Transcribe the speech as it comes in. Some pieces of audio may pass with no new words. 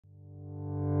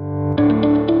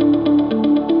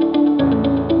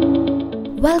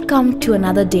Welcome to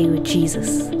another day with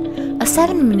Jesus, a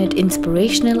 7-minute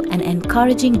inspirational and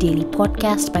encouraging daily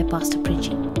podcast by Pastor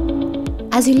Priji.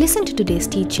 As you listen to today's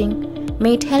teaching,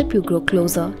 may it help you grow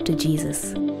closer to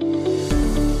Jesus.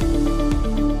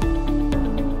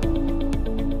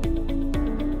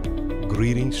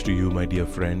 Greetings to you, my dear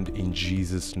friend, in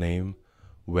Jesus' name.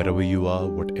 Wherever you are,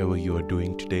 whatever you are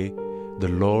doing today, the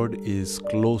Lord is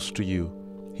close to you.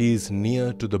 He is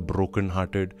near to the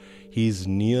brokenhearted. He is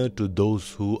near to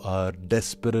those who are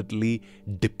desperately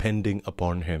depending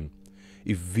upon Him.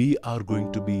 If we are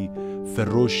going to be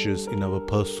ferocious in our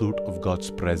pursuit of God's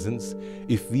presence,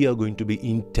 if we are going to be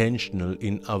intentional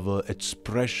in our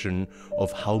expression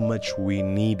of how much we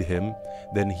need Him,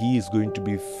 then He is going to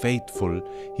be faithful.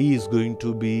 He is going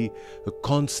to be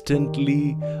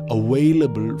constantly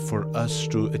available for us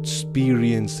to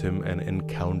experience Him and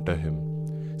encounter Him.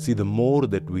 See, the more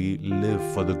that we live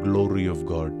for the glory of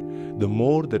God, the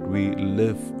more that we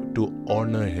live to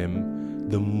honor Him,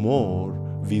 the more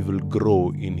we will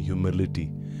grow in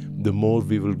humility, the more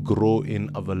we will grow in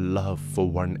our love for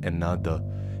one another.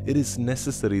 It is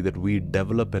necessary that we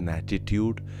develop an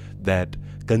attitude that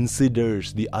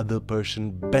considers the other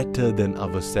person better than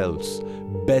ourselves,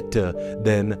 better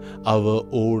than our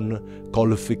own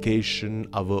qualification,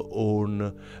 our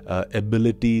own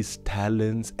abilities,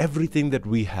 talents, everything that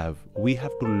we have. We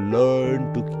have to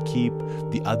learn to keep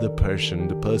the other person,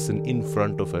 the person in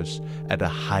front of us, at a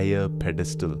higher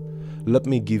pedestal. Let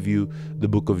me give you the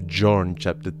book of John,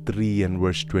 chapter 3 and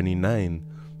verse 29.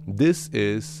 This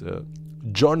is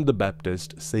John the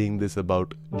Baptist saying this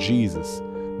about Jesus.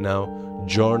 Now,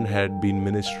 John had been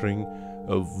ministering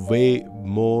way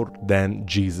more than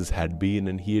Jesus had been,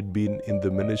 and he had been in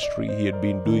the ministry, he had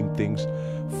been doing things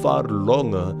far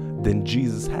longer than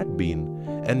Jesus had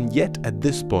been. And yet at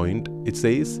this point, it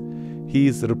says, he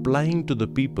is replying to the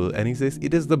people and he says,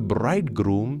 it is the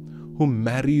bridegroom who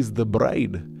marries the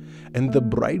bride. And the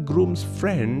bridegroom's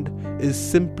friend is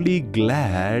simply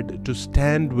glad to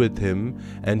stand with him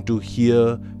and to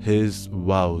hear his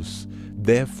vows.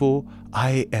 Therefore,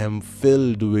 I am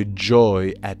filled with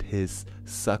joy at his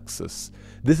success.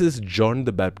 This is John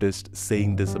the Baptist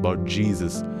saying this about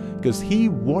Jesus, because he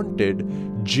wanted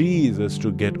Jesus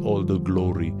to get all the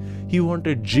glory. He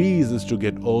wanted Jesus to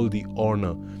get all the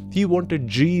honor. He wanted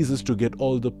Jesus to get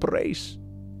all the praise.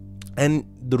 And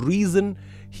the reason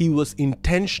he was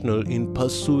intentional in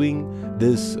pursuing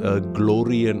this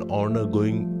glory and honor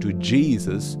going to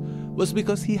Jesus was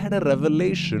because he had a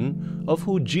revelation of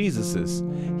who Jesus is.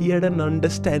 He had an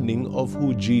understanding of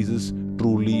who Jesus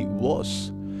truly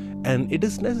was. And it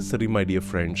is necessary, my dear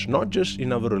friends, not just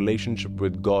in our relationship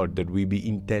with God that we be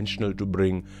intentional to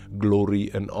bring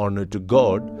glory and honor to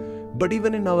God, but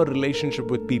even in our relationship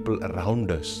with people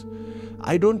around us.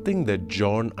 I don't think that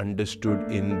John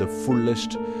understood in the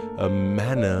fullest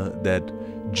manner that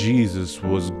Jesus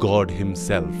was God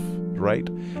Himself, right?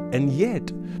 And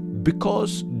yet,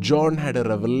 because John had a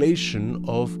revelation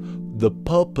of the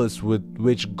purpose with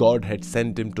which God had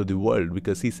sent him to the world,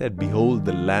 because he said, behold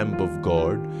the Lamb of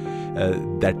God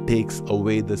that takes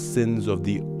away the sins of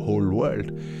the whole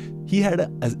world. He had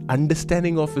an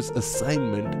understanding of his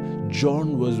assignment.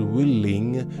 John was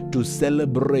willing to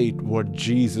celebrate what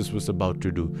Jesus was about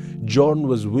to do. John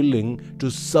was willing to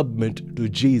submit to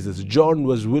Jesus. John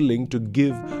was willing to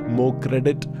give more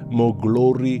credit, more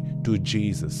glory to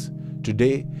Jesus.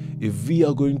 Today, if we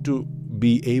are going to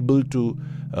be able to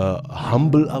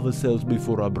humble ourselves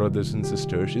before our brothers and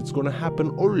sisters, it's going to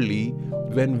happen only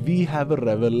when we have a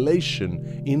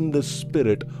revelation in the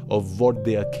Spirit of what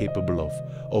they are capable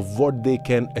of what they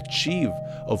can achieve,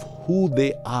 of who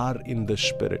they are in the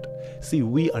Spirit. See,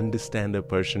 we understand a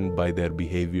person by their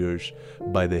behaviors,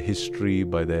 by their history,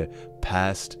 by their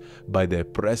past, by their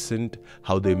present,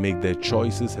 how they make their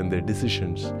choices and their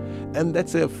decisions. And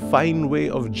that's a fine way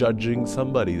of judging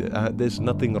somebody. There's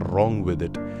nothing wrong with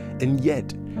it. And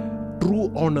yet,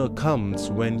 true honor comes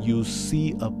when you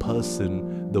see a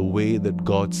person the way that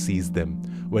God sees them,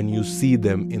 when you see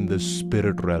them in the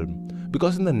spirit realm.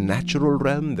 Because in the natural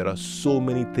realm, there are so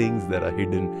many things that are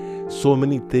hidden, so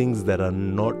many things that are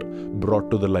not brought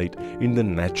to the light. In the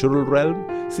natural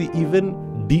realm, see,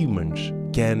 even demons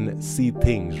can see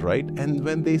things, right? And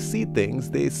when they see things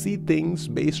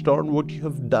based on what you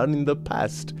have done in the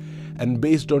past. and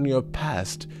based on your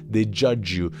past, they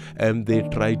judge you and they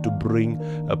try to bring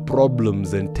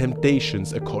problems and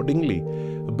temptations accordingly.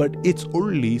 But it's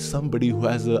only somebody who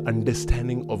has an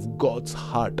understanding of God's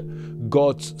heart,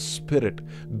 God's spirit,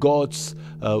 God's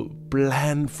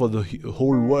plan for the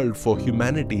whole world, for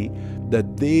humanity,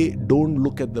 that they don't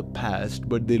look at the past,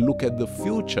 but they look at the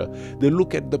future. They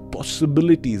look at the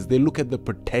possibilities. They look at the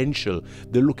potential.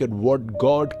 They look at what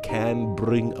God can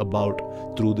bring about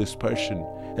through this person.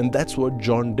 And that's what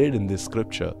John did in this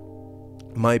scripture.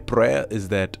 My prayer is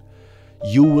that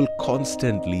you will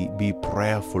constantly be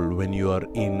prayerful when you are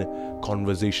in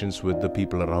conversations with the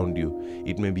people around you.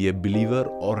 It may be a believer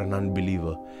or an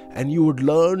unbeliever. And you would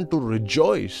learn to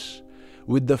rejoice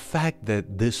with the fact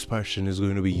that this person is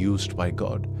going to be used by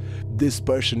God. This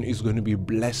person is going to be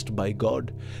blessed by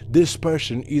God. This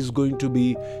person is going to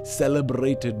be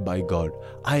celebrated by God.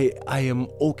 I am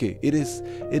okay. It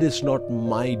is not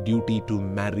my duty to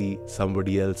marry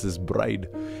somebody else's bride.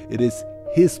 It is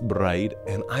His bride,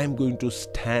 and I'm going to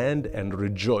stand and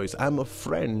rejoice. I'm a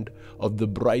friend of the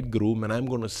bridegroom, and I'm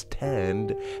going to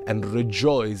stand and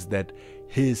rejoice that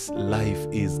his life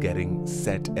is getting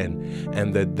set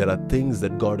and that there are things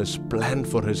that God has planned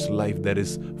for his life that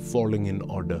is falling in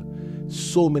order.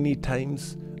 So many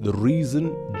times the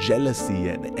reason jealousy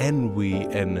and envy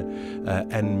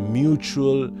and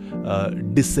mutual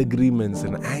disagreements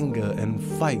and anger and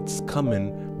fights come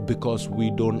in because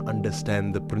we don't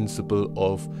understand the principle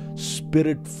of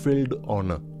spirit-filled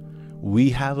honor. We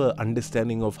have an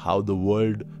understanding of how the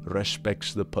world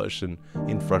respects the person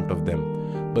in front of them.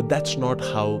 But that's not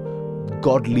how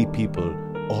godly people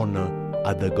honor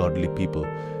other godly people.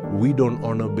 We don't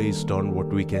honor based on what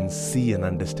we can see and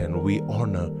understand. We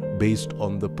honor based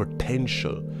on the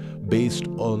potential, based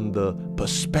on the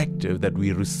perspective that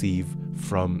we receive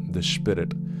from the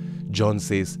Spirit. John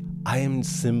says, I am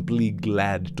simply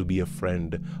glad to be a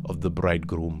friend of the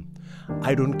bridegroom.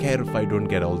 I don't care if I don't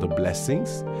get all the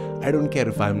blessings. I don't care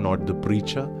if I'm not the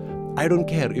preacher. I don't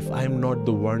care if I'm not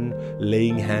the one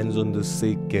laying hands on the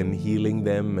sick and healing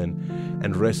them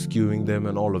and rescuing them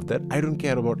and all of that. I don't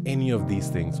care about any of these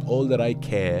things. All that I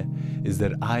care is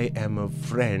that I am a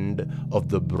friend of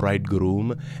the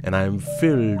bridegroom and I am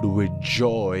filled with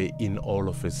joy in all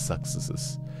of his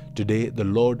successes. Today, the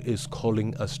Lord is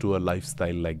calling us to a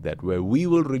lifestyle like that, where we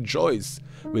will rejoice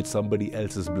with somebody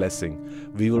else's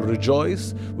blessing. We will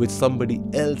rejoice with somebody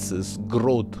else's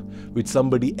growth, with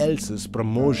somebody else's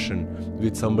promotion,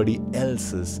 with somebody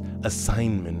else's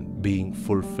assignment being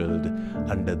fulfilled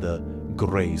under the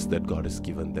grace that God has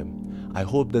given them. I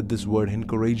hope that this word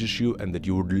encourages you and that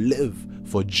you would live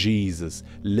for Jesus,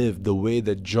 live the way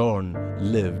that John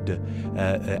lived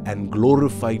and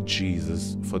glorified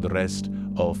Jesus for the rest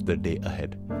of the day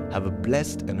ahead. Have a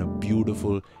blessed and a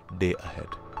beautiful day ahead.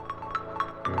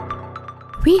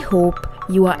 We hope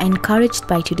you are encouraged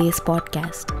by today's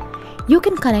podcast. You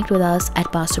can connect with us at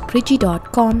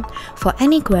pastorpriji.com for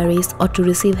any queries or to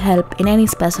receive help in any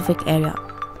specific area.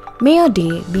 May your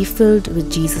day be filled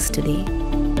with Jesus today.